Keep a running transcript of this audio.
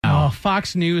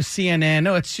Fox News, CNN.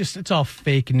 No, it's all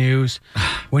fake news.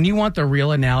 When you want the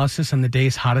real analysis on the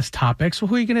day's hottest topics, well,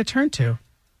 who are you going to turn to?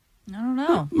 I don't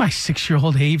know. My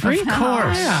 6-year-old Avery. Of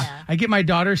course. Yeah. I get my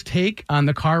daughter's take on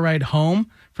the car ride home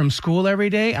from school every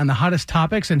day on the hottest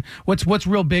topics. And what's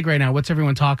real big right now? What's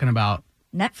everyone talking about?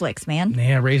 Netflix, man.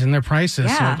 Yeah, raising their prices.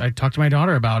 Yeah. So I talked to my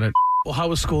daughter about it. Well, how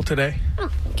was school today? Oh,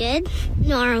 good.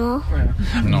 Normal.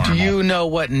 Do you know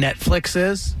what Netflix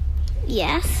is?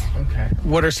 Yes. Okay.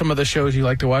 What are some of the shows you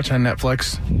like to watch on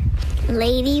Netflix?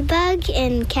 Ladybug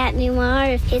and Cat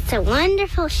Noir. It's a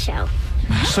wonderful show.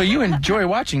 So you enjoy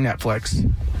watching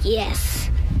Netflix? Yes.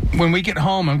 When we get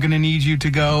home, I'm going to need you to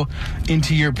go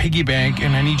into your piggy bank,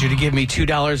 and I need you to give me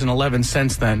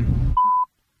 $2.11 then.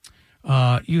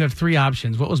 You have 3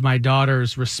 options. What was my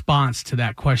daughter's response to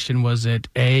that question? Was it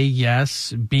A,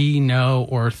 yes, B, no,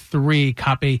 or 3,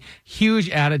 copy huge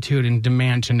attitude and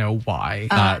demand to know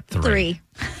why? 3.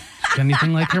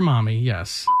 Anything like your mommy,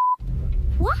 yes.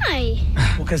 Why?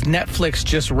 Well, because Netflix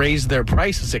just raised their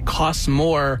prices. It costs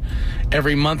more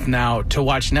every month now to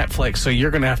watch Netflix, so you're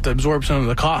going to have to absorb some of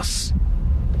the costs.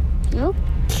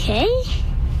 Okay.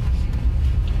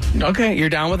 Okay, you're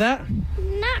down with that?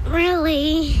 Not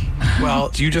really.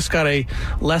 Well, you just got a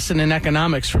lesson in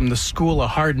economics from the School of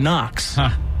Hard Knocks.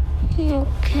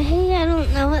 Okay, I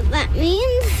don't know what that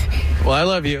means. Well, I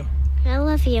love you. I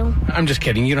love you. I'm just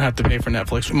kidding. You don't have to pay for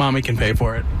Netflix. Mommy can pay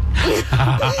for it.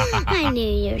 I knew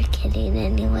you were kidding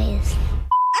anyways.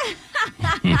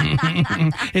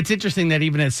 It's interesting that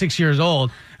even at 6 years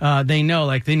old, they know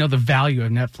the value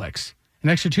of Netflix. An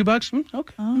extra $2?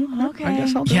 Okay. Oh, okay. I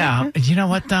guess I'll do it. You know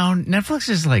what, though? Netflix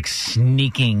is like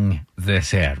sneaking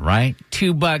this in, right?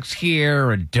 $2 here,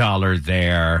 $1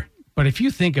 there. But if you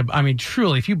think of,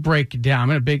 truly, if you break it down,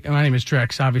 my name is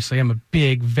Drex, obviously. I'm a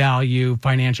big value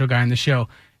financial guy on the show.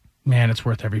 Man, it's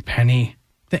worth every penny.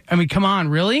 Come on,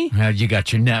 really? Well, you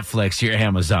got your Netflix, your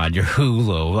Amazon, your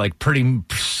Hulu. Like, pretty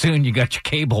soon you got your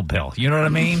cable bill. You know what I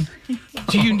mean?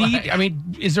 Do you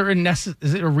need, is there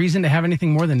a reason to have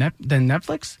anything more than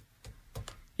Netflix?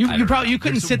 You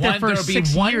couldn't sit there for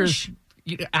 6 years.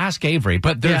 Ask Avery,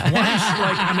 but there's one,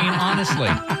 honestly,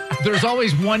 there's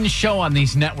always one show on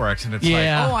these networks, and it's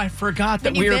I forgot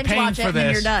that we were paying for this.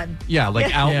 And you're done. Yeah,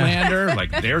 like Outlander,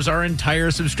 like there's our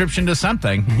entire subscription to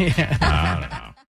something. Yeah. I don't know.